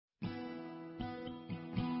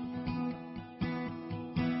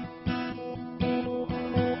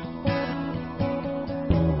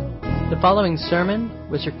following sermon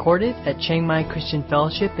was recorded at Chiang Mai Christian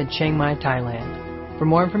Fellowship in Chiang Mai, Thailand. For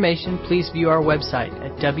more information, please view our website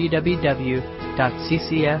at www.ccfth.org.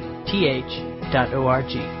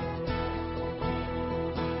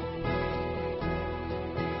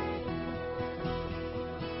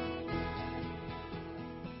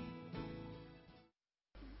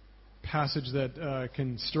 Passage that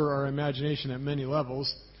can stir our imagination at many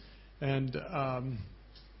levels, and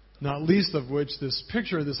not least of which this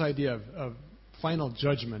picture, this idea of final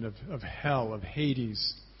judgment, of hell, of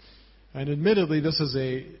Hades. And admittedly, this is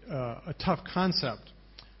a tough concept,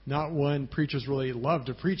 not one preachers really love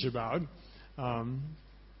to preach about. And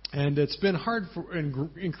it's been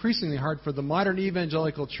increasingly hard for the modern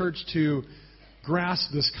evangelical church to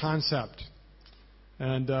grasp this concept.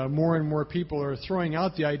 And more and more people are throwing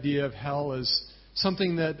out the idea of hell as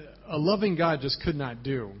something that a loving God just could not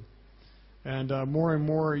do. And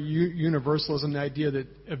more universalism, the idea that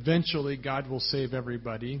eventually God will save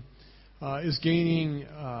everybody, is gaining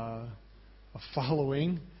a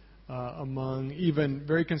following among even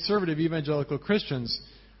very conservative evangelical Christians,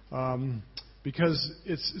 because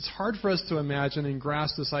it's hard for us to imagine and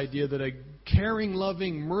grasp this idea that a caring,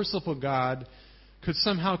 loving, merciful God could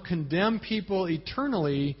somehow condemn people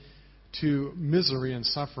eternally to misery and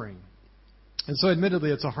suffering. And so admittedly,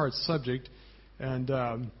 it's a hard subject, and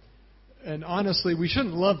honestly, we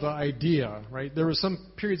shouldn't love the idea, right? There were some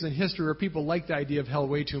periods in history where people liked the idea of hell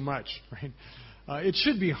way too much, right? It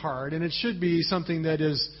should be hard, and it should be something that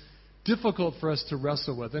is difficult for us to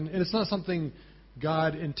wrestle with. And it's not something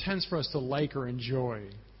God intends for us to like or enjoy,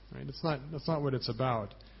 right? That's not what it's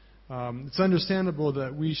about. It's understandable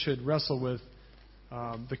that we should wrestle with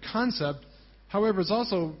the concept. However, it's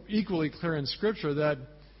also equally clear in Scripture that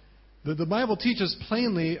the Bible teaches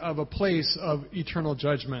plainly of a place of eternal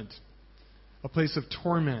judgment, a place of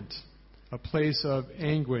torment, a place of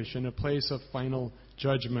anguish, and a place of final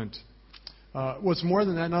judgment. What's more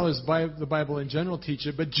than that, not only does the Bible in general teach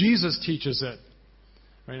it, but Jesus teaches it.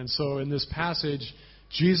 Right? And so in this passage,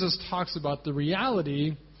 Jesus talks about the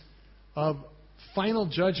reality of final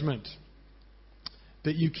judgment,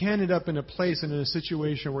 that you can end up in a place and in a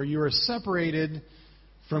situation where you are separated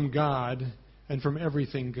from God and from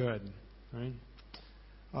everything good. Right?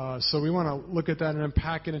 So we want to look at that and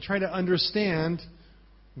unpack it and try to understand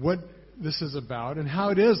what this is about and how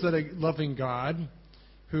it is that a loving God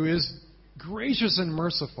who is gracious and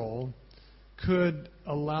merciful could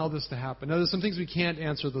allow this to happen. Now, there's some things we can't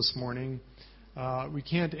answer this morning. We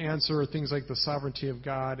can't answer things like the sovereignty of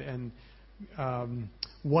God and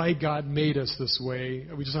why God made us this way.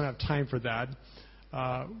 We just don't have time for that.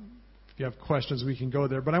 If you have questions, we can go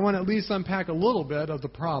there. But I want to at least unpack a little bit of the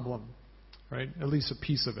problem, right? At least a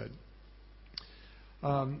piece of it.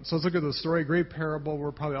 So let's look at the story. Great parable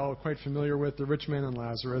we're probably all quite familiar with, the rich man and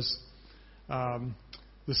Lazarus.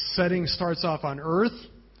 The setting starts off on earth,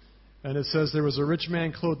 and it says there was a rich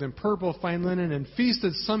man clothed in purple, fine linen, and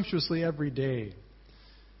feasted sumptuously every day.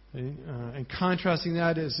 And contrasting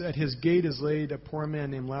that is at his gate is laid a poor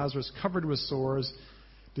man named Lazarus, covered with sores,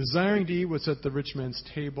 desiring to eat what's at the rich man's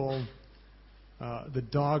table, the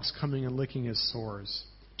dogs coming and licking his sores.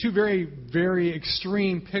 Two very, very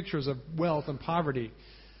extreme pictures of wealth and poverty.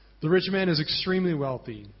 The rich man is extremely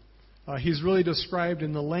wealthy. He's really described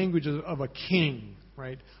in the language of a king,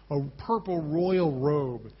 right? A purple royal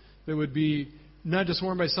robe that would be not just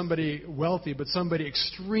worn by somebody wealthy, but somebody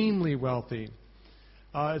extremely wealthy.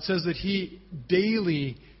 It says that he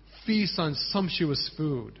daily feasts on sumptuous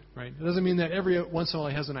food, right? It doesn't mean that every once in a while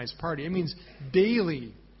he has a nice party. It means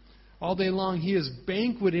daily. All day long, he is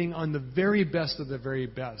banqueting on the very best of the very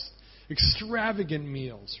best. Extravagant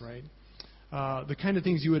meals, right? The kind of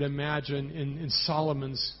things you would imagine in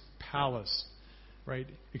Solomon's palace, right?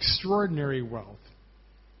 Extraordinary wealth.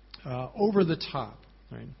 Over the top,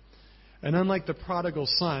 right? And unlike the prodigal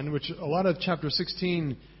son, which a lot of chapter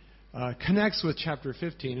 16 connects with chapter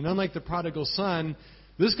 15, and unlike the prodigal son,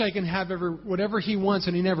 this guy can have whatever he wants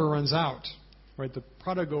and he never runs out, right? The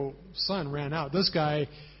prodigal son ran out. This guy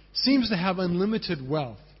seems to have unlimited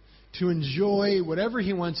wealth to enjoy whatever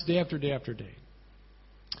he wants day after day after day.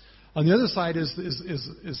 On the other side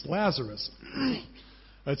is Lazarus.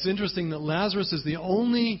 It's interesting that Lazarus is the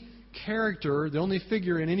only character, the only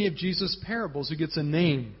figure in any of Jesus' parables who gets a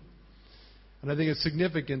name. And I think it's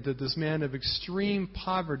significant that this man of extreme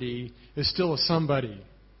poverty is still a somebody.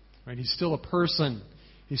 Right? He's still a person.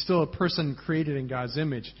 He's still a person created in God's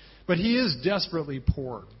image. But he is desperately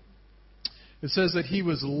poor. It says that he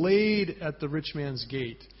was laid at the rich man's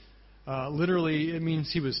gate. Literally, it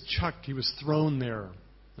means he was chucked. He was thrown there.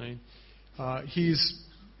 Right? He's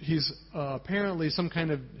he's apparently has some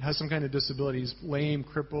kind of disability. He's lame,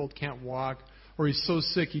 crippled, can't walk, or he's so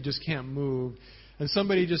sick he just can't move. And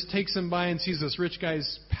somebody just takes him by and sees this rich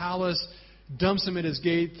guy's palace, dumps him at his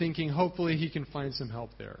gate, thinking hopefully he can find some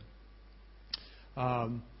help there.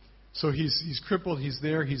 So he's crippled. He's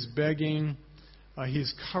there. He's begging.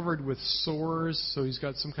 He's covered with sores, so he's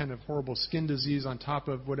got some kind of horrible skin disease on top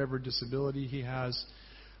of whatever disability he has.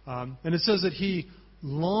 And it says that he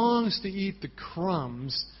longs to eat the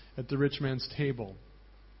crumbs at the rich man's table.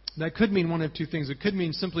 That could mean one of two things. It could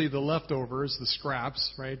mean simply the leftovers, the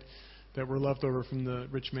scraps, right, that were left over from the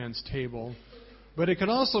rich man's table. But it could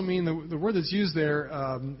also mean the word that's used there,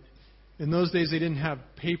 in those days they didn't have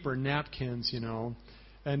paper napkins, you know.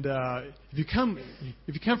 And if you come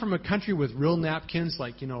from a country with real napkins,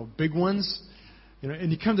 like, you know, big ones, you know,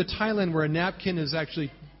 and you come to Thailand where a napkin is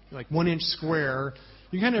actually like 1 inch square,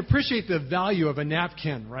 you kind of appreciate the value of a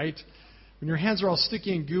napkin, right? When your hands are all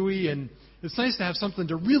sticky and gooey, and it's nice to have something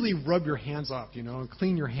to really rub your hands off, you know, and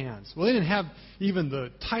clean your hands. Well, they didn't have even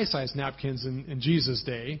the Thai-sized napkins in Jesus'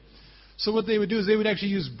 day. So what they would do is they would actually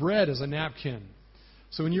use bread as a napkin.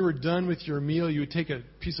 So when you were done with your meal, you would take a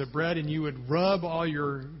piece of bread and you would rub all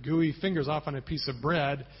your gooey fingers off on a piece of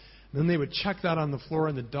bread. And then they would chuck that on the floor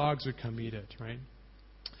and the dogs would come eat it, right?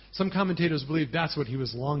 Some commentators believe that's what he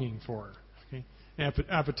was longing for. Okay?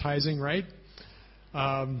 Appetizing, right?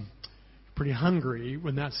 Pretty hungry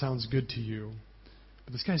when that sounds good to you.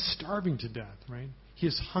 But this guy's starving to death, right? He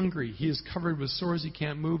is hungry. He is covered with sores. He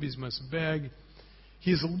can't move. He must beg.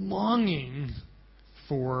 He is longing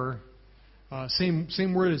for...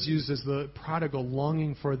 Same word is used as the prodigal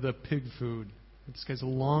longing for the pig food. This guy's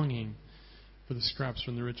longing for the scraps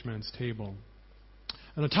from the rich man's table.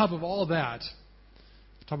 And on top of all that,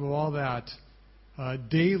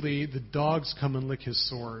 daily the dogs come and lick his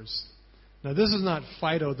sores. Now this is not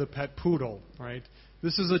Fido the pet poodle, right?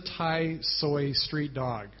 This is a Thai soy street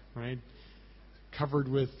dog, right? Covered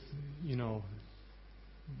with, you know,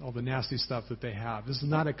 all the nasty stuff that they have. This is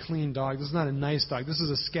not a clean dog. This is not a nice dog. This is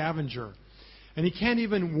a scavenger. And he can't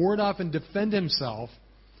even ward off and defend himself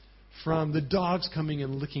from the dogs coming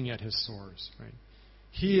and licking at his sores. Right?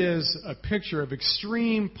 He is a picture of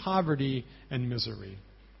extreme poverty and misery.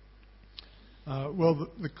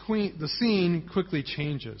 The scene quickly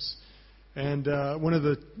changes. And one of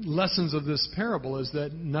the lessons of this parable is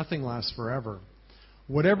that nothing lasts forever.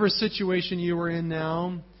 Whatever situation you are in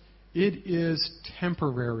now, it is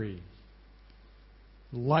temporary.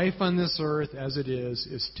 Life on this earth as it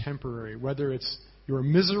is temporary. Whether it's your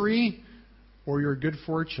misery or your good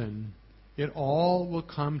fortune, it all will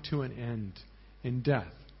come to an end in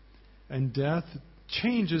death. And death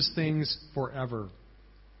changes things forever.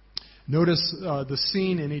 Notice the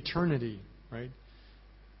scene in eternity, right?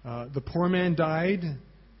 The poor man died,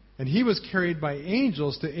 and he was carried by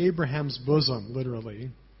angels to Abraham's bosom, literally.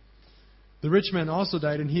 The rich man also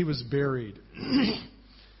died, and he was buried.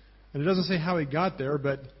 And it doesn't say how he got there,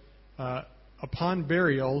 but upon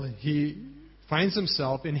burial, he finds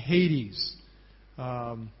himself in Hades,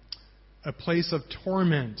 a place of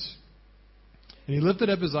torment. And he lifted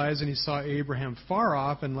up his eyes, and he saw Abraham far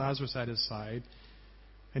off and Lazarus at his side.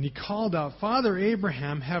 And he called out, "Father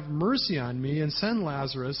Abraham, have mercy on me, and send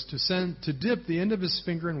Lazarus to dip the end of his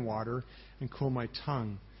finger in water and cool my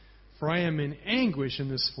tongue, for I am in anguish in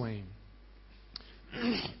this flame."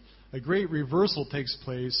 A great reversal takes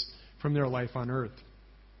place from their life on earth.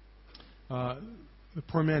 The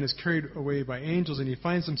poor man is carried away by angels, and he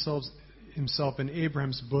finds himself in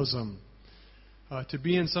Abraham's bosom. To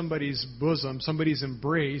be in somebody's bosom, somebody's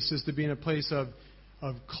embrace, is to be in a place of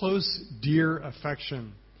close, dear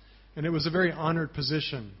affection. And it was a very honored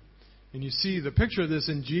position. And you see the picture of this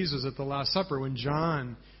in Jesus at the Last Supper when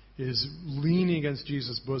John is leaning against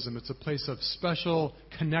Jesus' bosom. It's a place of special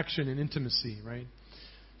connection and intimacy, right?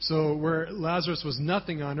 So where Lazarus was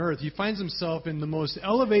nothing on earth, he finds himself in the most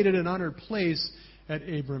elevated and honored place at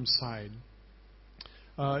Abram's side.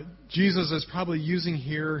 Jesus is probably using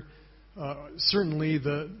here certainly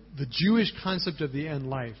the Jewish concept of the end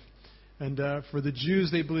life. And for the Jews,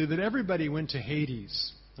 they believe that everybody went to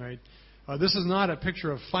Hades. Right? This is not a picture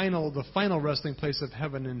of the final resting place of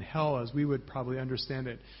heaven and hell as we would probably understand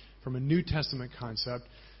it from a New Testament concept.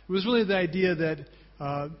 It was really the idea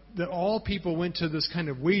that all people went to this kind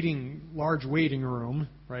of large waiting room,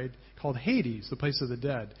 right, called Hades, the place of the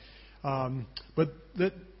dead. But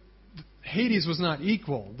that Hades was not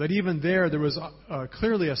equal. That even there was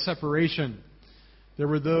clearly a separation. There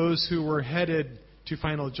were those who were headed to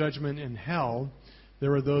final judgment in hell. There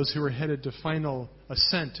were those who were headed to final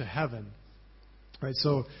ascent to heaven. Right.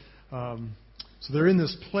 So they're in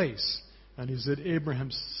this place, and he's at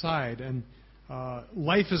Abraham's side, and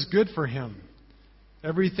life is good for him.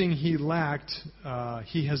 Everything he lacked,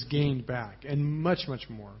 he has gained back, and much, much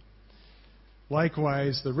more.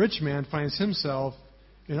 Likewise, the rich man finds himself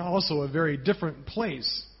in also a very different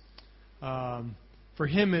place. For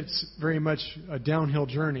him, it's very much a downhill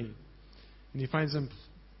journey. And he finds him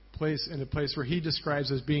in a place where he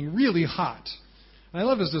describes as being really hot. And I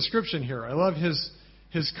love his description here. I love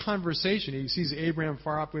his conversation. He sees Abraham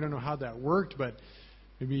far off. We don't know how that worked, but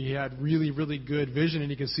maybe he had really, really good vision and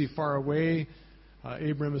he can see far away.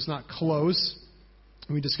 Abraham is not close.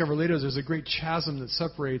 And we discover later there's a great chasm that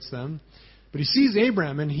separates them. But he sees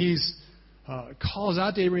Abraham and he calls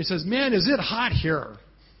out to Abraham. He says, "Man, is it hot here?"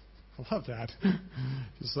 I love that.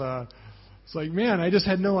 It's like, man, I just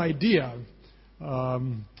had no idea.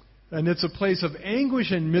 And it's a place of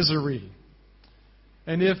anguish and misery.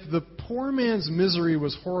 And if the poor man's misery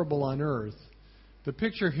was horrible on earth, the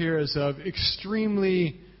picture here is of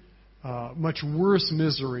extremely much worse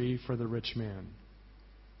misery for the rich man.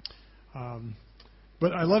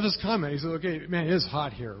 But I love his comment. He says, okay, man, it is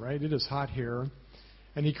hot here, right? It is hot here.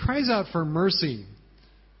 And he cries out for mercy.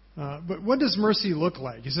 But what does mercy look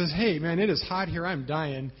like? He says, hey, man, it is hot here. I'm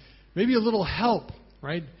dying. Maybe a little help,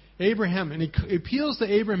 right? Abraham, and he appeals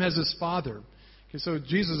to Abraham as his father. Okay, so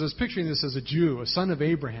Jesus is picturing this as a Jew, a son of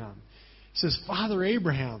Abraham. He says, Father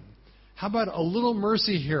Abraham, how about a little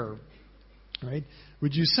mercy here, right?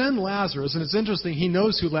 Would you send Lazarus? And it's interesting, he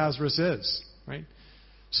knows who Lazarus is, right?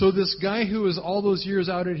 So this guy who was all those years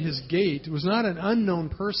out at his gate was not an unknown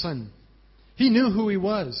person. He knew who he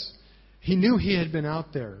was. He knew he had been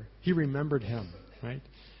out there. He remembered him, right?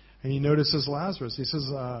 And he notices Lazarus. He says,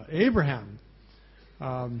 Abraham,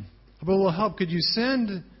 how about a little help? Could you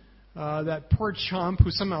send that poor chump who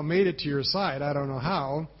somehow made it to your side? I don't know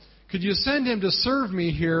how. Could you send him to serve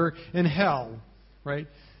me here in hell, right?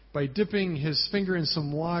 By dipping his finger in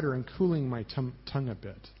some water and cooling my tongue a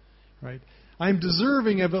bit, right? I'm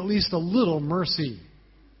deserving of at least a little mercy.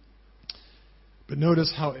 But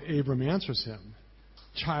notice how Abram answers him.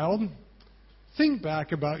 Child, think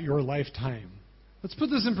back about your lifetime. Let's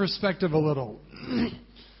put this in perspective a little.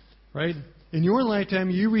 Right? In your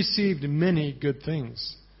lifetime, you received many good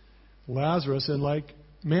things. Lazarus, in like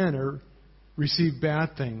manner, received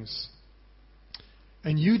bad things.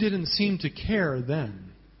 And you didn't seem to care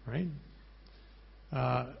then, right?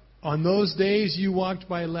 On those days, you walked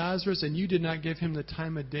by Lazarus and you did not give him the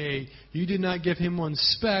time of day. You did not give him one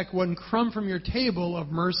speck, one crumb from your table of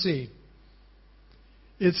mercy.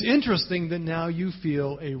 It's interesting that now you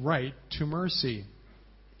feel a right to mercy.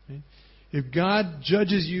 Okay? If God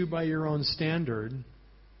judges you by your own standard,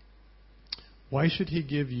 why should He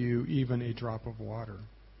give you even a drop of water?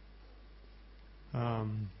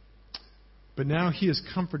 But now He is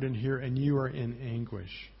comforted here and you are in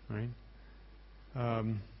anguish, right?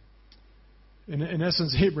 In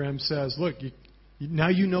essence, Abraham says, look, now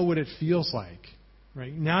you know what it feels like.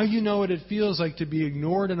 Right? Now you know what it feels like to be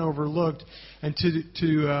ignored and overlooked and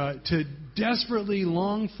to desperately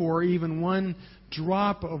long for even one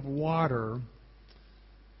drop of water.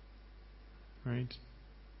 Right?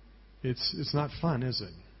 It's not fun, is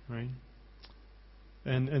it? Right?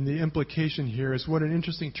 And the implication here is what an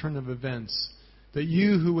interesting turn of events. That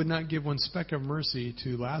you who would not give one speck of mercy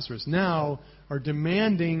to Lazarus now are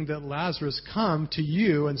demanding that Lazarus come to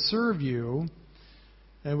you and serve you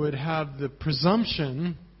and would have the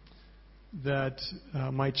presumption that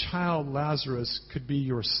my child Lazarus could be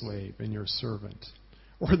your slave and your servant,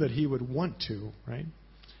 or that he would want to, right?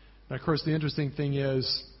 Now, of course, the interesting thing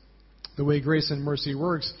is the way grace and mercy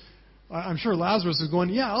works, I'm sure Lazarus is going,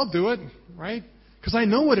 yeah, I'll do it, right? Because I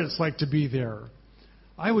know what it's like to be there.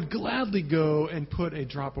 I would gladly go and put a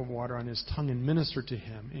drop of water on his tongue and minister to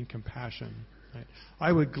him in compassion. Right?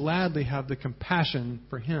 I would gladly have the compassion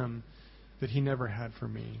for him that he never had for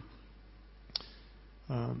me.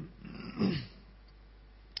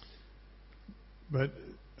 But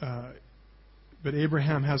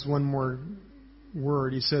Abraham has one more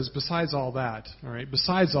word. He says, besides all that, all right,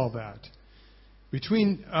 besides all that,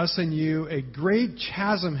 between us and you, a great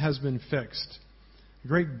chasm has been fixed, a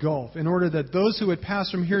great gulf, in order that those who would pass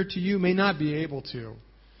from here to you may not be able to.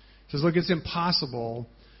 He says, look, it's impossible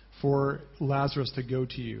for Lazarus to go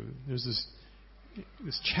to you. There's this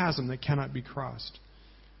chasm that cannot be crossed.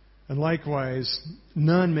 And likewise,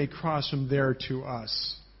 none may cross from there to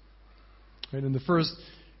us. Right? And the first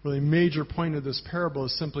really major point of this parable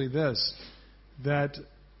is simply this, that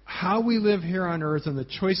how we live here on earth and the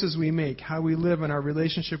choices we make, how we live in our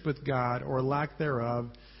relationship with God or lack thereof,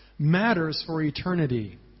 matters for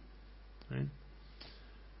eternity. Right?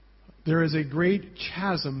 There is a great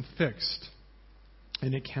chasm fixed,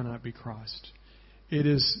 and it cannot be crossed. It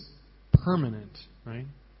is permanent, right?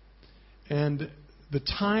 And the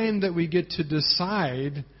time that we get to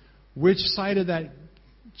decide which side of that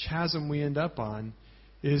chasm we end up on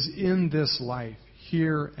is in this life,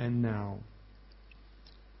 here and now.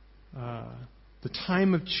 The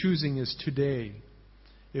time of choosing is today.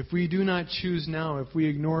 If we do not choose now, if we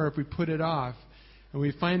ignore, if we put it off, and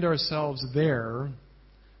we find ourselves there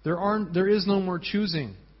is no more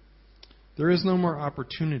choosing. There is no more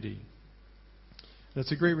opportunity.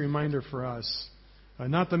 That's a great reminder for us.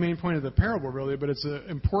 Not the main point of the parable, really, but it's an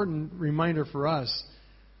important reminder for us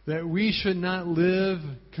that we should not live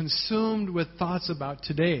consumed with thoughts about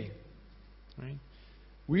today. Right?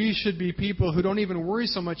 We should be people who don't even worry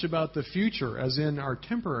so much about the future, as in our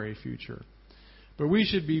temporary future. But we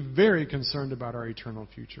should be very concerned about our eternal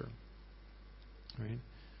future.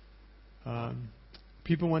 Right?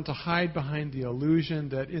 People want to hide behind the illusion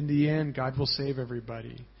that in the end God will save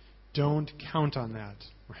everybody. Don't count on that.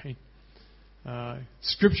 Right?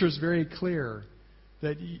 Scripture is very clear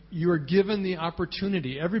that you are given the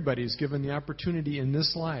opportunity, everybody is given the opportunity in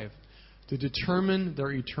this life to determine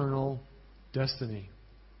their eternal destiny.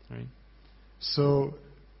 Right? So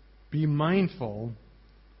be mindful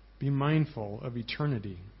of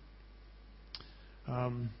eternity.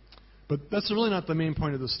 But that's really not the main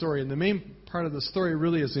point of the story. And the main part of the story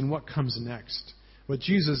really is in what comes next. What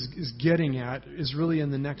Jesus is getting at is really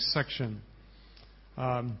in the next section.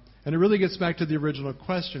 And it really gets back to the original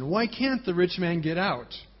question. Why can't the rich man get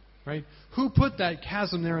out? Right? Who put that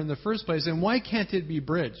chasm there in the first place? And why can't it be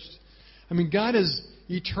bridged? I mean, God is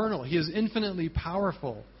eternal. He is infinitely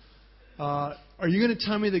powerful. Are you going to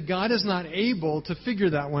tell me that God is not able to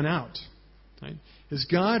figure that one out? Right? Is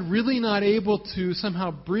God really not able to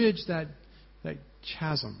somehow bridge that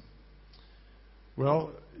chasm?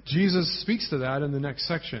 Well, Jesus speaks to that in the next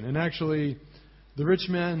section. And actually, the rich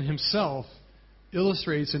man himself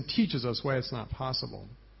illustrates and teaches us why it's not possible.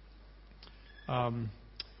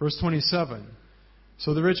 Verse 27.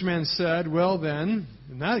 So the rich man said, well then,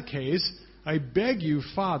 in that case, I beg you,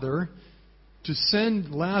 Father, to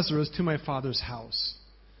send Lazarus to my father's house.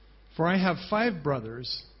 For I have 5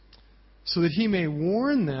 brothers, so that he may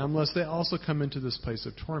warn them, lest they also come into this place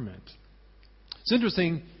of torment. It's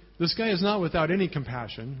interesting, this guy is not without any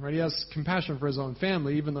compassion. Right? He has compassion for his own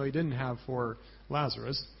family, even though he didn't have for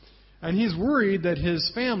Lazarus. And he's worried that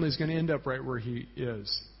his family is going to end up right where he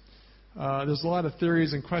is. There's a lot of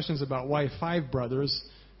theories and questions about why 5 brothers.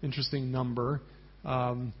 Interesting number.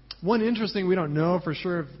 One interesting, we don't know for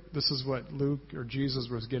sure if this is what Luke or Jesus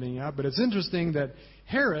was getting at, but it's interesting that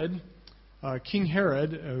Herod, King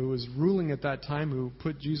Herod, who was ruling at that time, who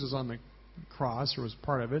put Jesus on the cross, or was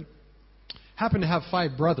part of it, happened to have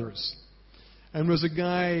 5 brothers, and was a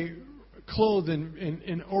guy clothed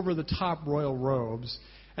in over-the-top royal robes,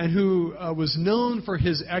 and who was known for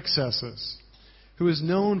his excesses, who was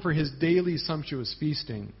known for his daily sumptuous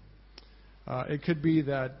feasting. It could be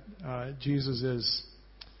that Jesus is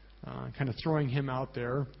kind of throwing him out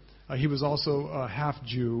there. He was also a half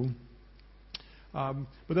Jew. But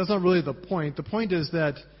that's not really the point. The point is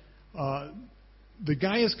that the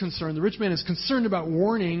guy is concerned, the rich man is concerned about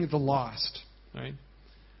warning the lost. Right?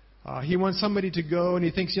 He wants somebody to go, and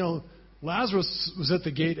he thinks, Lazarus was at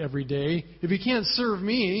the gate every day. If he can't serve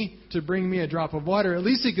me to bring me a drop of water, at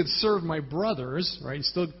least he could serve my brothers. Right? He's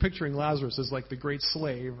still picturing Lazarus as like the great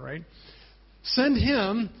slave. Right? Send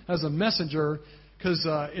him as a messenger, because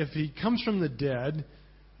if he comes from the dead,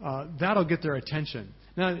 that'll get their attention.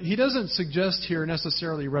 Now, he doesn't suggest here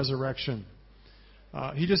necessarily resurrection.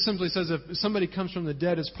 He just simply says if somebody comes from the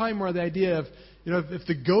dead, it's probably more the idea of, if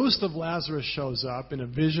the ghost of Lazarus shows up in a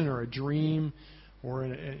vision or a dream or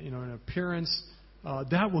in an appearance,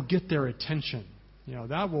 that will get their attention.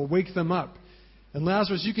 That will wake them up. And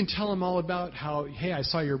Lazarus, you can tell him all about how, hey, I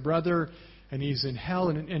saw your brother, and he's in hell,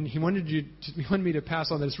 and he wanted me to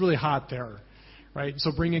pass on that it's really hot there. Right?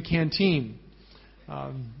 So bring a canteen.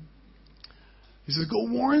 He says, go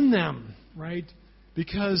warn them, right?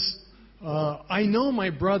 Because I know my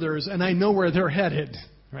brothers, and I know where they're headed,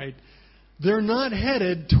 right? They're not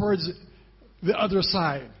headed towards the other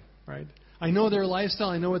side, right? I know their lifestyle.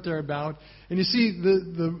 I know what they're about. And you see,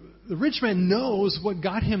 the rich man knows what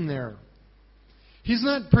got him there. He's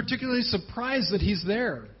not particularly surprised that he's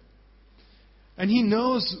there. And he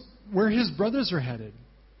knows where his brothers are headed.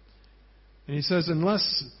 And he says,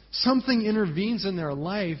 unless something intervenes in their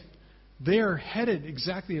life, they are headed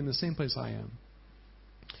exactly in the same place I am.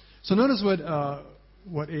 So notice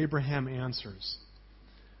what Abraham answers.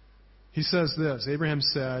 He says this. Abraham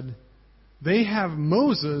said, they have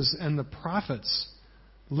Moses and the prophets.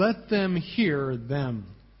 Let them hear them.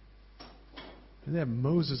 And they have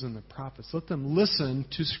Moses and the prophets. Let them listen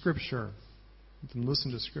to Scripture. Let them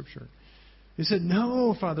listen to Scripture. He said,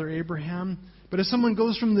 no, Father Abraham, but if someone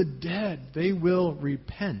goes from the dead, they will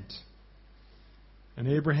repent. And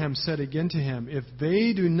Abraham said again to him, if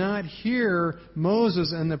they do not hear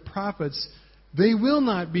Moses and the prophets, they will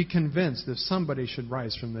not be convinced if somebody should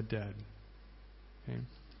rise from the dead. Okay?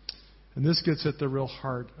 And this gets at the real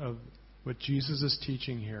heart of what Jesus is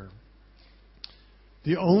teaching here.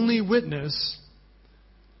 The only witness,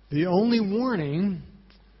 the only warning,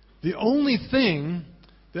 the only thing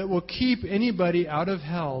that will keep anybody out of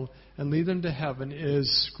hell and lead them to heaven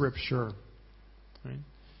is Scripture. Right?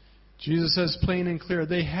 Jesus says plain and clear,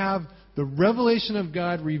 they have the revelation of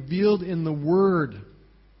God revealed in the Word.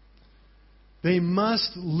 They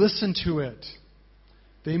must listen to it.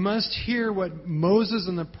 They must hear what Moses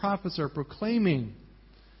and the prophets are proclaiming,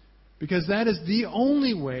 because that is the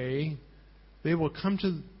only way they will come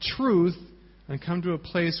to truth and come to a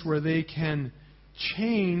place where they can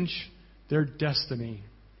change their destiny.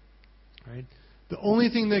 Right? The only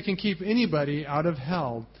thing that can keep anybody out of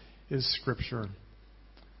hell is Scripture.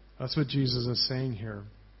 That's what Jesus is saying here.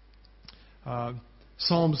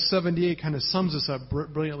 Psalm 78 kind of sums this up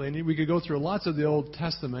brilliantly. And we could go through lots of the Old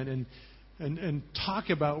Testament and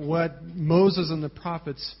talk about what Moses and the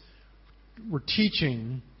prophets were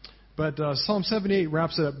teaching. But Psalm 78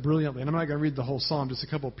 wraps it up brilliantly. And I'm not going to read the whole psalm, just a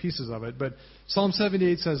couple pieces of it. But Psalm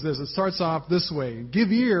 78 says this. It starts off this way.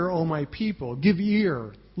 Give ear, O my people. Give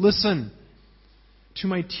ear. Listen to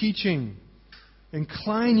my teaching.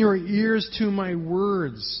 Incline your ears to my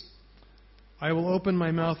words. I will open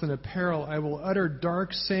my mouth in apparel. I will utter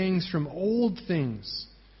dark sayings from old things,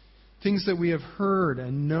 things that we have heard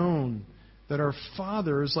and known, that our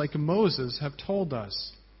fathers, like Moses, have told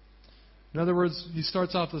us. In other words, he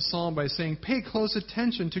starts off the psalm by saying, pay close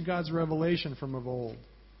attention to God's revelation from of old.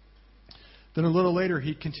 Then a little later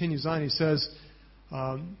he continues on. He says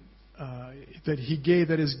that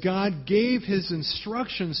God gave his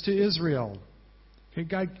instructions to Israel. Okay,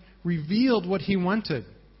 God revealed what he wanted.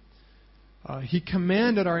 He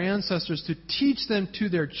commanded our ancestors to teach them to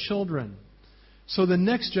their children, so the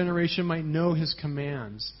next generation might know his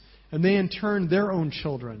commands, and they in turn their own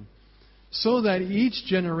children, so that each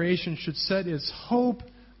generation should set its hope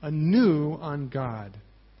anew on God.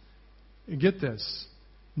 And get this,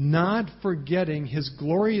 not forgetting his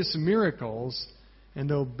glorious miracles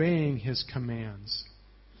and obeying his commands.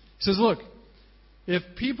 He says, look, if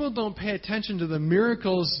people don't pay attention to the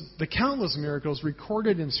miracles, the countless miracles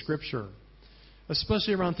recorded in Scripture,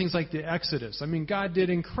 especially around things like the Exodus. I mean, God did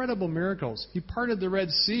incredible miracles. He parted the Red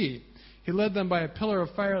Sea. He led them by a pillar of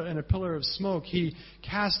fire and a pillar of smoke. He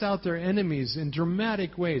cast out their enemies in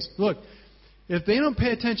dramatic ways. Look, if they don't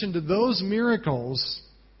pay attention to those miracles,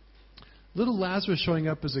 little Lazarus showing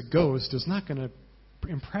up as a ghost is not going to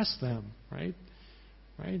impress them, right?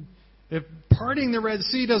 Right? If parting the Red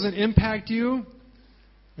Sea doesn't impact you,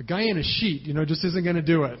 a guy in a sheet, just isn't going to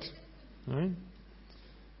do it. Right?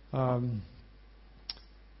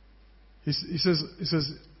 He says,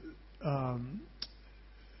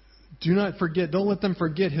 do not forget, don't let them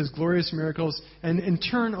forget his glorious miracles, and in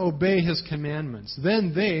turn obey his commandments.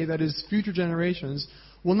 Then they, that is future generations,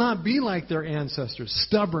 will not be like their ancestors,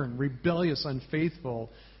 stubborn, rebellious,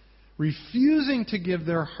 unfaithful, refusing to give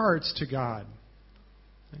their hearts to God.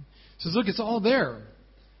 He says, look, it's all there.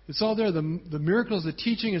 It's all there. The miracles, the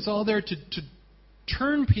teaching, it's all there to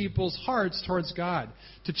turn people's hearts towards God,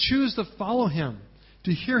 to choose to follow him,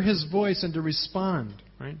 to hear his voice and to respond,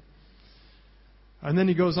 right? And then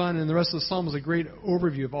he goes on, and the rest of the psalm is a great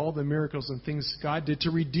overview of all the miracles and things God did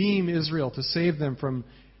to redeem Israel, to save them from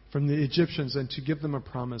the Egyptians and to give them a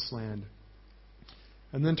promised land.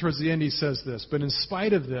 And then towards the end he says this, but in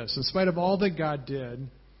spite of this, in spite of all that God did,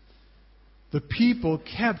 the people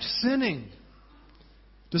kept sinning.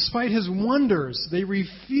 Despite his wonders, they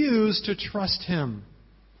refused to trust him.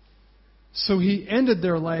 So he ended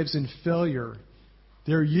their lives in failure,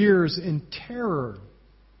 their years in terror.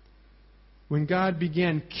 When God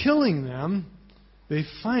began killing them, they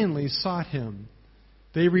finally sought him.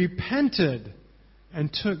 They repented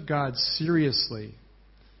and took God seriously.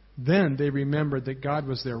 Then they remembered that God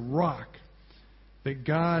was their rock, that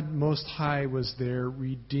God Most High was their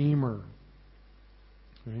Redeemer.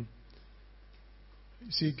 Right?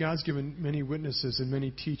 You see, God's given many witnesses and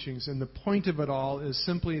many teachings, and the point of it all is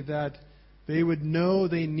simply that they would know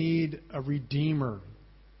they need a Redeemer.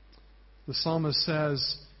 The psalmist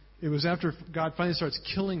says it was after God finally starts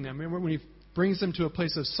killing them, when he brings them to a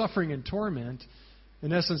place of suffering and torment,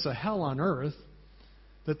 in essence a hell on earth,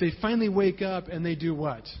 that they finally wake up and they do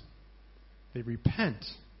what? They repent.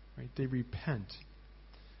 Right? They repent.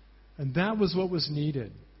 And that was what was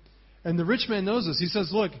needed. And the rich man knows this. He says,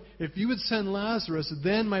 look, if you would send Lazarus,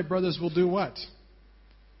 then my brothers will do what?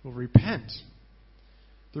 Will repent.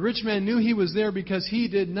 The rich man knew he was there because he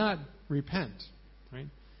did not repent. Right?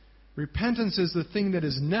 Repentance is the thing that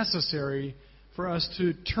is necessary for us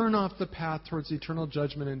to turn off the path towards eternal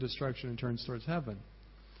judgment and destruction and turn towards heaven.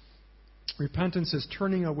 Repentance is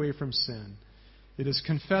turning away from sin. It is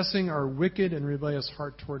confessing our wicked and rebellious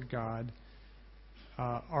heart toward God,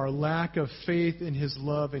 our lack of faith in His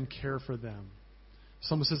love and care for them.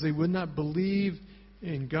 Someone says they would not believe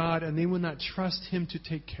in God and they would not trust Him to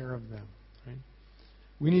take care of them. Right?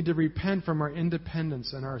 We need to repent from our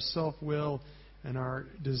independence and our self-will and our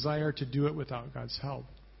desire to do it without God's help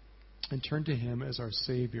and turn to Him as our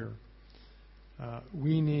Savior.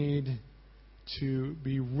 We need to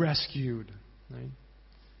be rescued. Right?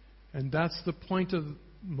 And that's the point of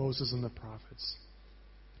Moses and the prophets.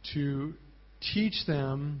 To teach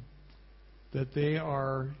them that they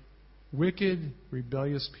are wicked,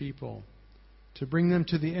 rebellious people. To bring them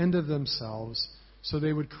to the end of themselves so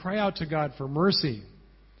they would cry out to God for mercy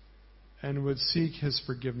and would seek His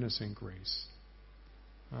forgiveness and grace.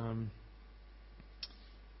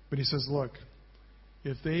 But he says, look,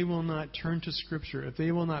 if they will not turn to Scripture, if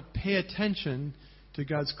they will not pay attention to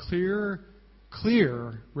God's clear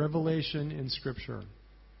revelation in Scripture,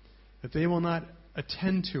 if they will not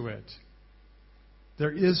attend to it,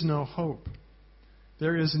 there is no hope.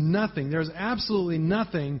 There is nothing, there's absolutely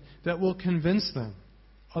nothing that will convince them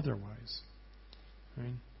otherwise.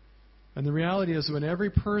 Right? And the reality is when every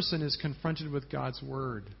person is confronted with God's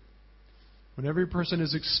Word, when every person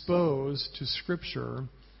is exposed to Scripture,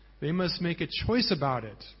 they must make a choice about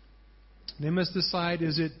it. They must decide,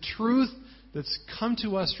 is it truth that's come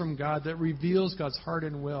to us from God that reveals God's heart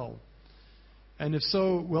and will? And if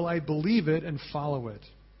so, will I believe it and follow it?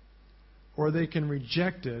 Or they can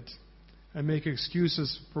reject it and make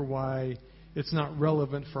excuses for why it's not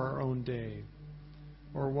relevant for our own day,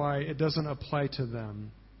 or why it doesn't apply to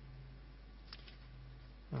them,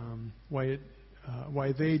 why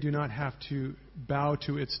they do not have to bow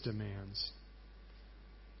to its demands.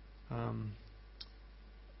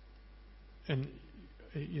 And,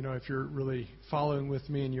 you know, if you're really following with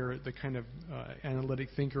me and you're the kind of analytic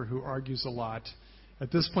thinker who argues a lot,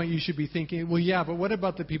 at this point you should be thinking, well, yeah, but what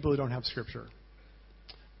about the people who don't have Scripture?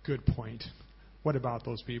 Good point. What about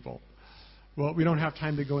those people? Well, we don't have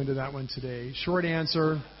time to go into that one today. Short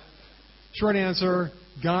answer,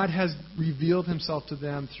 God has revealed Himself to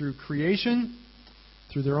them through creation,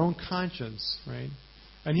 through their own conscience, right?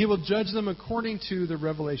 And He will judge them according to the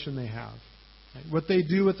revelation they have. Right? What they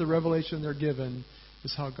do with the revelation they're given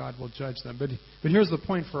is how God will judge them. But here's the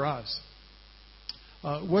point for us.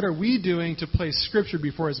 What are we doing to place Scripture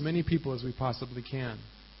before as many people as we possibly can?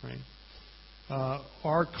 Right?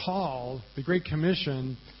 Our call, the Great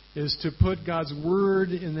Commission, is to put God's Word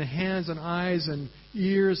in the hands and eyes and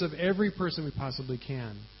ears of every person we possibly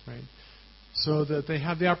can. Right? So that they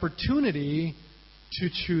have the opportunity to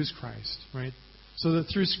choose Christ. Right? So that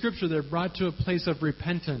through Scripture they're brought to a place of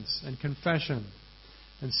repentance and confession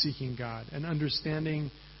and seeking God and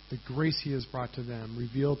understanding the grace He has brought to them,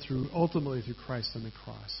 revealed ultimately through Christ on the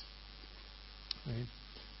cross. Right?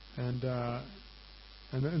 And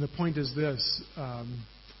the point is this.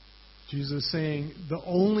 Jesus is saying the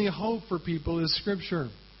only hope for people is Scripture.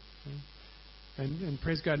 Right? And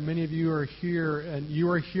praise God, many of you are here, and you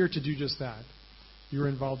are here to do just that. You are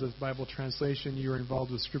involved with Bible translation. You are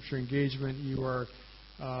involved with Scripture engagement. You are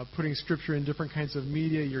putting Scripture in different kinds of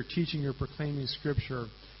media. You're teaching, you're proclaiming Scripture.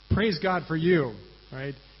 Praise God for you,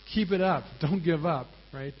 right? Keep it up. Don't give up,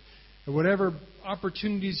 right? And whatever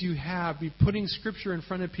opportunities you have, be putting Scripture in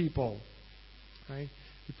front of people, right?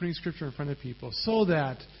 Be putting Scripture in front of people so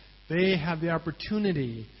that they have the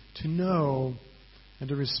opportunity to know and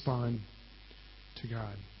to respond to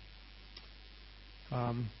God.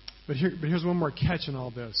 But here's one more catch in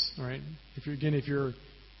all this, all right? If you're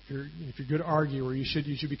a good arguer, you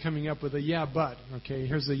should be coming up with a yeah but. Okay,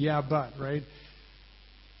 here's the yeah but, right?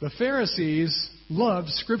 The Pharisees loved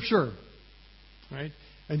Scripture, right?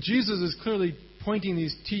 And Jesus is clearly pointing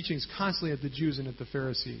these teachings constantly at the Jews and at the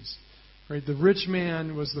Pharisees, right? The rich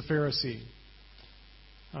man was the Pharisee.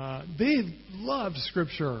 They loved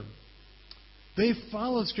Scripture. They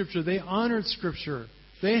followed Scripture. They honored Scripture.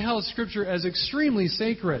 They held Scripture as extremely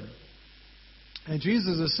sacred. And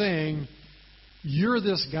Jesus is saying, you're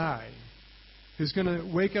this guy who's going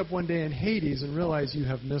to wake up one day in Hades and realize you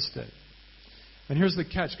have missed it. And here's the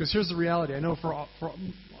catch, because here's the reality. I know for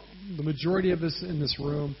the majority of us in this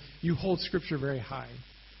room, you hold Scripture very high.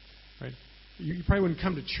 Right? You probably wouldn't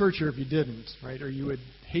come to church here if you didn't, right? Or you would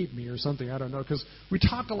hate me or something. I don't know. Because we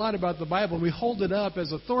talk a lot about the Bible, and we hold it up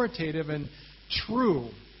as authoritative and true,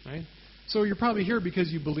 right? So you're probably here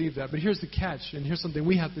because you believe that. But here's the catch, and here's something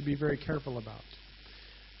we have to be very careful about.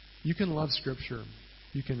 You can love Scripture.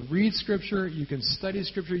 You can read Scripture. You can study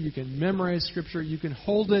Scripture. You can memorize Scripture. You can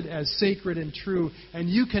hold it as sacred and true, and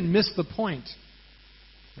you can miss the point,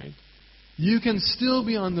 right? You can still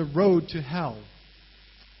be on the road to hell.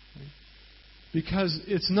 Right? Because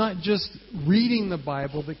it's not just reading the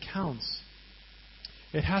Bible that counts.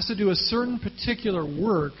 It has to do a certain particular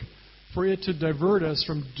work for it to divert us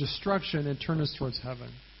from destruction and turn us towards heaven.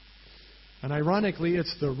 And ironically,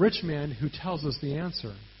 it's the rich man who tells us the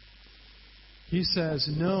answer. He says,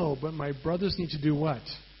 no, but my brothers need to do what?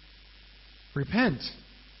 Repent.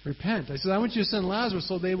 Repent. I said, I want you to send Lazarus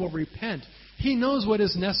so they will repent. He knows what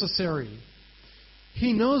is necessary.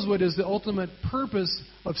 He knows what is the ultimate purpose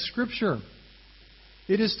of Scripture.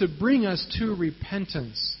 It is to bring us to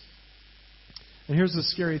repentance. And here's the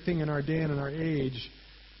scary thing in our day and in our age.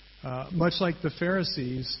 Much like the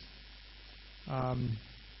Pharisees,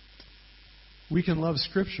 we can love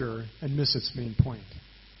Scripture and miss its main point.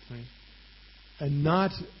 Right? And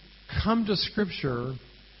not come to Scripture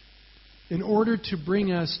in order to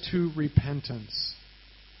bring us to repentance.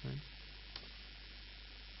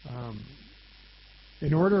 Right?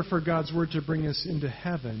 In order for God's Word to bring us into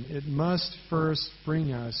heaven, it must first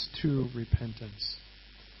bring us to repentance.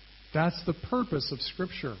 That's the purpose of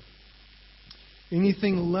Scripture.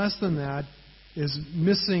 Anything less than that is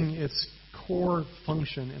missing its core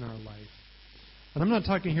function in our life. And I'm not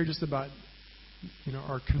talking here just about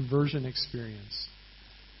our conversion experience.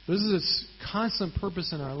 This is its constant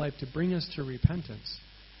purpose in our life, to bring us to repentance.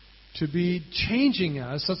 To be changing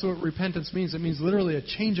us. That's what repentance means. It means literally a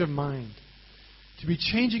change of mind. To be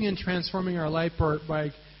changing and transforming our life by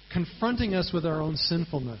confronting us with our own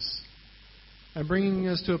sinfulness. And bringing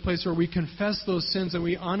us to a place where we confess those sins and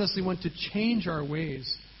we honestly want to change our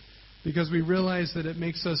ways. Because we realize that it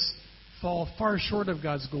makes us fall far short of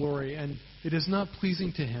God's glory and it is not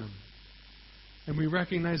pleasing to Him. And we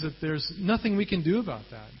recognize that there's nothing we can do about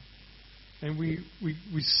that. And we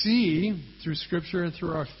see through Scripture and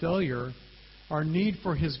through our failure our need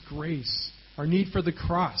for His grace, our need for the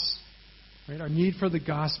cross, right? Our need for the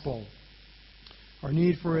gospel, our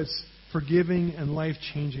need for its forgiving and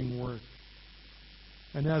life-changing work.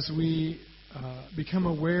 And as we become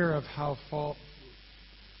aware of how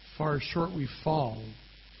far short we fall,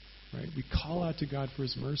 right, we call out to God for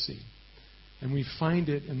His mercy. And we find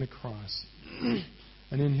it in the cross and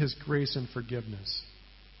in His grace and forgiveness.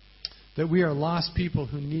 That we are lost people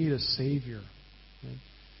who need a Savior.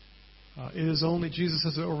 Right? It is only, Jesus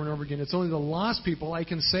says it over and over again, it's only the lost people I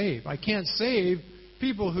can save. I can't save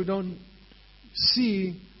people who don't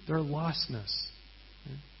see their lostness.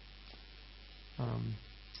 Right?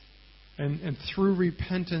 And through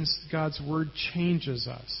repentance, God's Word changes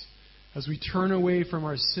us. As we turn away from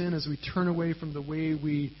our sin, as we turn away from the way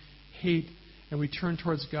we hate, and we turn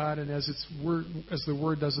towards God, and as the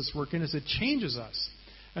Word does its work in us, it changes us.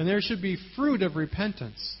 And there should be fruit of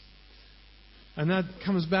repentance. And that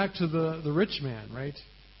comes back to the rich man, right?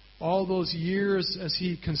 All those years as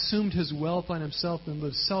he consumed his wealth on himself and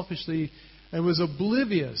lived selfishly and was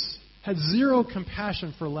oblivious, had zero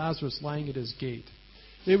compassion for Lazarus lying at his gate.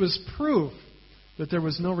 It was proof that there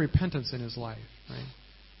was no repentance in his life, right?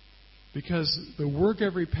 Because the work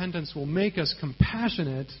of repentance will make us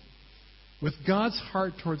compassionate with God's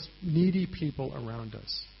heart towards needy people around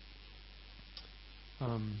us.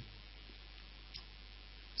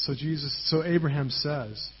 So Abraham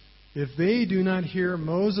says, if they do not hear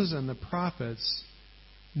Moses and the prophets,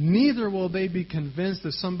 neither will they be convinced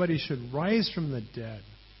that somebody should rise from the dead.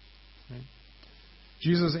 Right?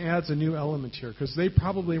 Jesus adds a new element here, because they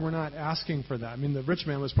probably were not asking for that. I mean, the rich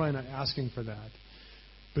man was probably not asking for that.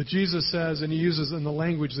 But Jesus says, and He uses in the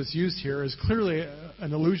language that's used here, is clearly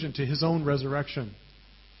an allusion to His own resurrection.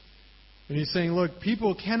 And He's saying, look,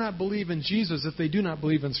 people cannot believe in Jesus if they do not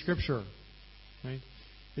believe in Scripture. Right?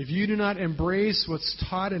 If you do not embrace what's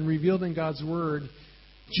taught and revealed in God's Word,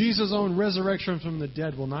 Jesus' own resurrection from the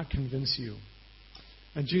dead will not convince you.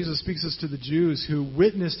 And Jesus speaks this to the Jews who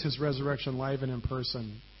witnessed His resurrection live and in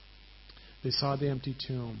person. They saw the empty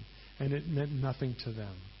tomb, and it meant nothing to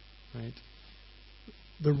them. Right?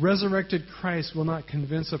 The resurrected Christ will not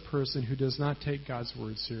convince a person who does not take God's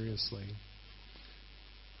Word seriously.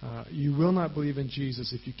 You will not believe in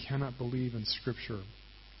Jesus if you cannot believe in Scripture.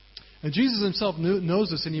 And Jesus Himself knows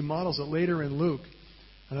this, and He models it later in Luke.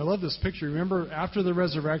 And I love this picture. Remember, after the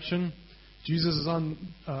resurrection, Jesus is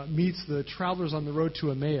meets the travelers on the road to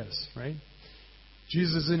Emmaus, right?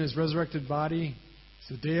 Jesus is in his resurrected body. It's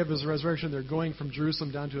the day of his resurrection. They're going from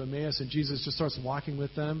Jerusalem down to Emmaus, and Jesus just starts walking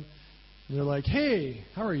with them. And they're like, hey,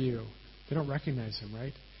 how are you? They don't recognize him,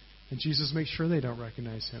 right? And Jesus makes sure they don't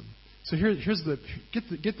recognize him. So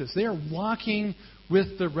get this. They are walking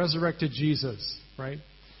with the resurrected Jesus, right?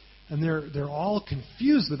 And they're all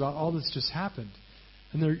confused about all that's just happened.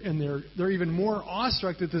 And they're even more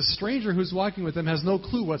awestruck that this stranger who's walking with them has no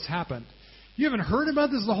clue what's happened. You haven't heard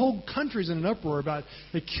about this? The whole country's in an uproar about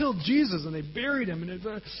they killed Jesus and they buried him,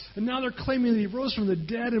 and now they're claiming that he rose from the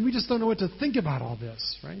dead, and we just don't know what to think about all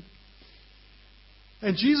this, right?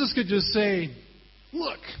 And Jesus could just say,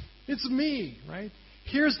 look, it's me, right?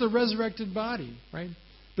 Here's the resurrected body, right?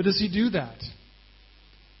 But does he do that?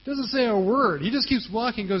 He doesn't say a word. He just keeps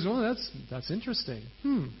walking and goes, oh, that's interesting.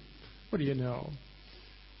 What do you know?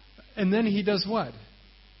 And then he does what?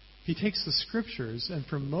 He takes the Scriptures, and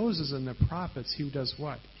from Moses and the prophets, he does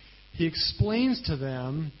what? He explains to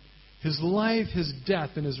them his life, his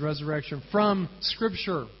death, and his resurrection from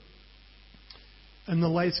Scripture. And the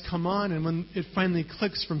lights come on, and when it finally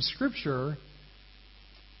clicks from Scripture,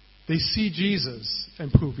 they see Jesus,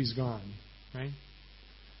 and poof, he's gone. Right?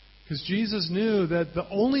 Because Jesus knew that the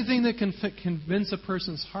only thing that can convince a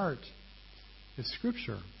person's heart is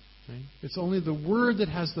Scripture. Right? It's only the Word that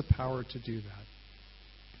has the power to do that.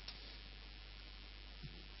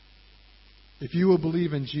 If you will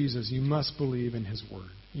believe in Jesus, you must believe in His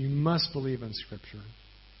Word. You must believe in Scripture.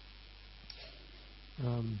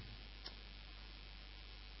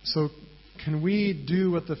 So, can we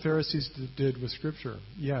do what the Pharisees did with Scripture?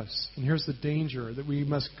 Yes. And here's the danger that we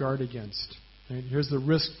must guard against. Right? Here's the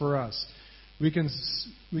risk for us. We can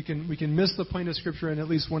miss the point of Scripture in at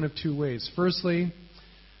least one of two ways. Firstly,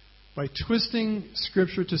 by twisting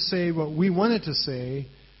Scripture to say what we want it to say,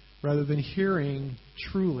 rather than hearing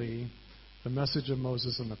truly the message of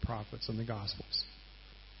Moses and the prophets and the Gospels.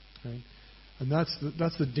 Right? And that's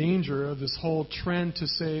the danger of this whole trend to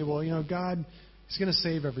say, well, God is going to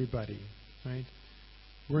save everybody. Right?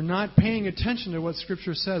 We're not paying attention to what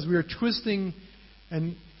Scripture says. We are twisting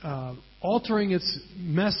and altering its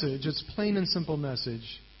message, its plain and simple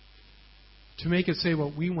message, to make it say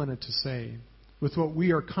what we want it to say, with what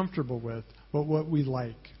we are comfortable with, what we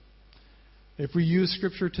like. If we use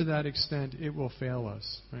Scripture to that extent, it will fail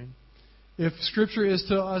us. Right? If Scripture is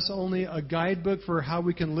to us only a guidebook for how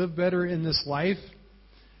we can live better in this life,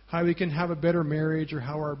 how we can have a better marriage, or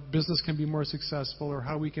how our business can be more successful, or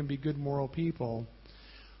how we can be good moral people,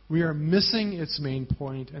 we are missing its main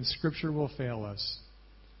point, and Scripture will fail us.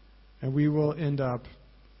 And we will end up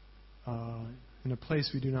in a place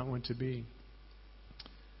we do not want to be.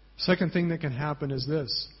 Second thing that can happen is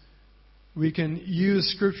this. We can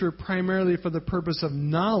use Scripture primarily for the purpose of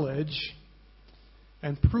knowledge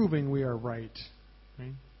and proving we are right.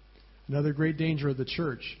 Right? Another great danger of the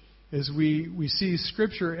church is we see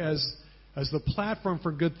Scripture as the platform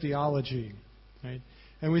for good theology. Right?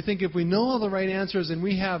 And we think if we know all the right answers and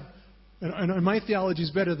we have, and my theology is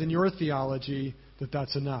better than your theology,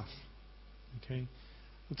 that's enough. Okay?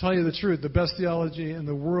 I'll tell you the truth. The best theology in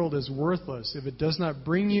the world is worthless if it does not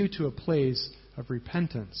bring you to a place of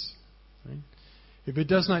repentance. Right? If it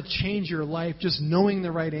does not change your life, just knowing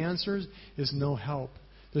the right answers is no help.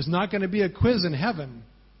 There's not going to be a quiz in heaven,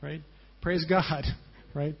 right? Praise God,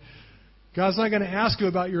 right? God's not going to ask you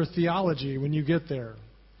about your theology when you get there.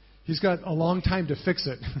 He's got a long time to fix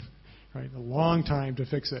it, right? A long time to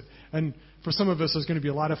fix it. And for some of us, there's going to be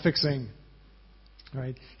a lot of fixing,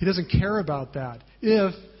 right? He doesn't care about that.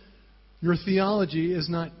 If your theology is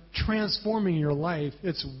not transforming your life,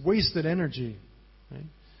 it's wasted energy, right?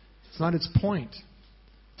 It's not its point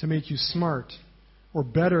to make you smart or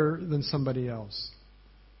better than somebody else.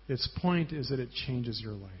 Its point is that it changes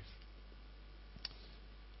your life.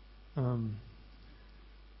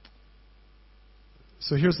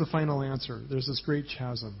 So here's the final answer. There's this great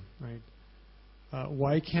chasm, right?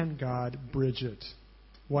 Why can't God bridge it?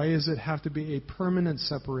 Why does it have to be a permanent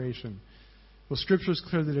separation? Well, Scripture is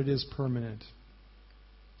clear that it is permanent.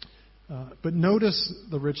 But notice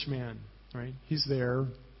the rich man, right? He's there.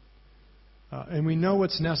 And we know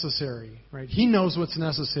what's necessary, right? He knows what's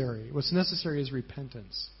necessary. What's necessary is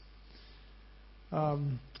repentance.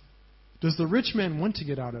 Does the rich man want to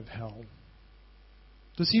get out of hell?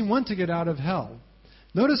 Does he want to get out of hell?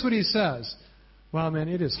 Notice what he says. Wow, man,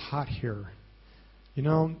 it is hot here.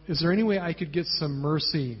 Is there any way I could get some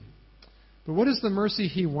mercy? But what is the mercy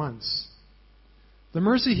he wants? The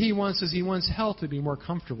mercy he wants is he wants hell to be more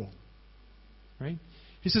comfortable. Right?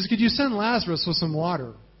 He says, could you send Lazarus with some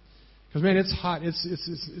water? Because, man, it's hot.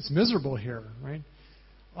 It's miserable here, right?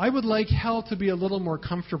 I would like hell to be a little more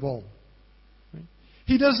comfortable. Right?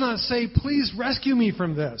 He does not say, please rescue me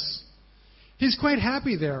from this. He's quite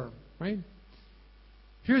happy there, right?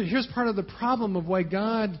 Here's part of the problem of why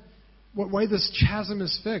this chasm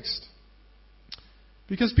is fixed.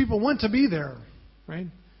 Because people want to be there, right?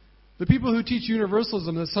 The people who teach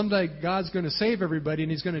universalism, that someday God's going to save everybody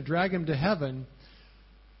and He's going to drag them to heaven,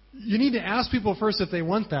 you need to ask people first if they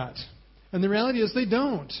want that. And the reality is they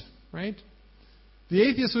don't, right? The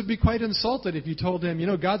atheist would be quite insulted if you told him,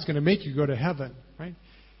 God's going to make you go to heaven, right?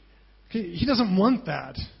 He doesn't want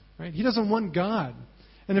that, right? He doesn't want God.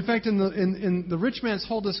 And in fact, in the rich man's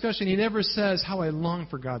whole discussion, he never says how I long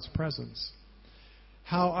for God's presence.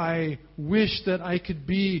 How I wish that I could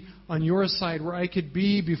be on your side, where I could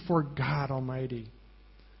be before God Almighty.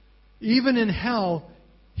 Even in hell,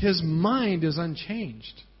 his mind is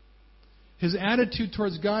unchanged. His attitude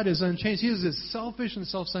towards God is unchanged. He is as selfish and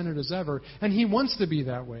self-centered as ever, and he wants to be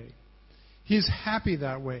that way. He's happy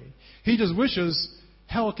that way. He just wishes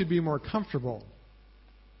hell could be more comfortable.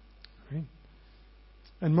 Right?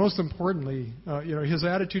 And most importantly, his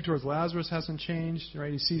attitude towards Lazarus hasn't changed.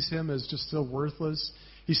 Right? He sees him as just still worthless.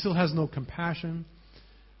 He still has no compassion.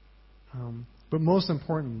 But most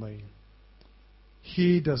importantly,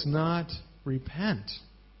 he does not repent.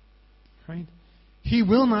 Right? He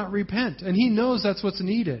will not repent. And he knows that's what's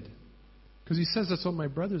needed. Because he says that's what my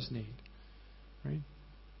brothers need. Right?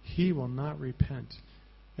 He will not repent.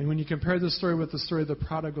 And when you compare this story with the story of the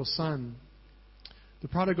prodigal son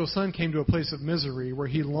came to a place of misery where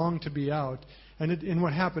he longed to be out. And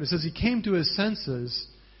what happened? It says he came to his senses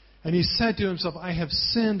and he said to himself, I have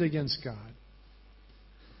sinned against God.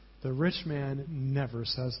 The rich man never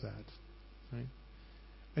says that. Right?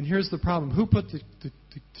 And here's the problem. Who put the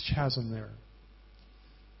chasm there?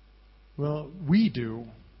 Well, we do,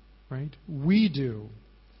 right? We do.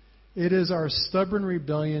 It is our stubborn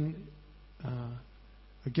rebellion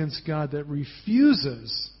against God that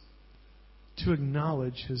refuses to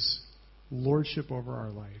acknowledge His lordship over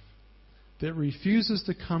our life, that refuses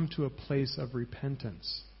to come to a place of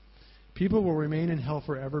repentance. People will remain in hell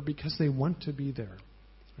forever because they want to be there.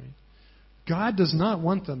 Right? God does not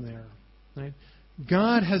want them there. Right?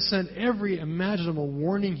 God has sent every imaginable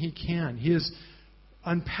warning He can. He has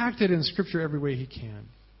unpacked it in Scripture every way He can.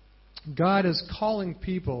 God is calling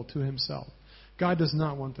people to Himself. God does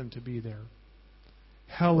not want them to be there.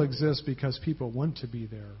 Hell exists because people want to be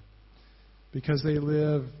there. Because they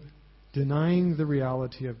live denying the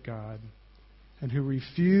reality of God and who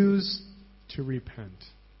refuse to repent.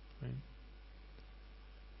 Right?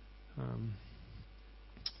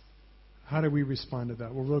 How do we respond to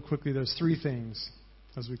that? Well, real quickly, there's three things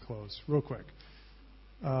as we close. Real quick.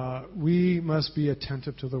 We must be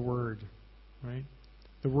attentive to the Word. Right?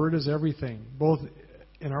 The Word is everything, both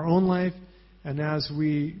in our own life and as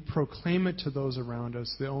we proclaim it to those around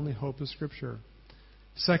us. The only hope is Scripture.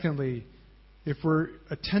 Secondly, if we're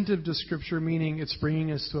attentive to Scripture, meaning it's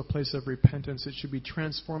bringing us to a place of repentance, it should be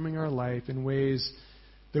transforming our life in ways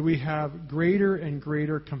that we have greater and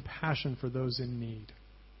greater compassion for those in need.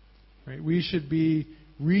 Right? We should be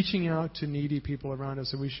reaching out to needy people around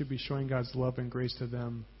us, and we should be showing God's love and grace to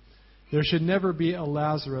them. There should never be a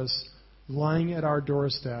Lazarus lying at our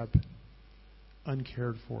doorstep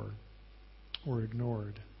uncared for or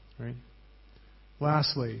ignored. Right?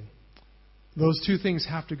 Lastly, those two things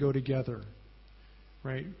have to go together.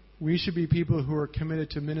 Right? We should be people who are committed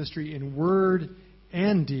to ministry in word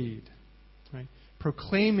and deed. Right?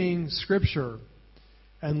 Proclaiming Scripture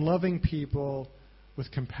and loving people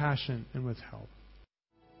with compassion and with help.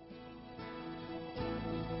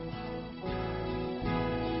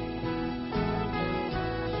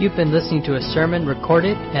 You've been listening to a sermon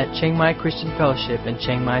recorded at Chiang Mai Christian Fellowship in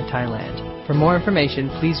Chiang Mai, Thailand. For more information,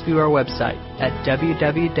 please view our website at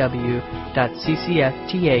www.ccfth.org.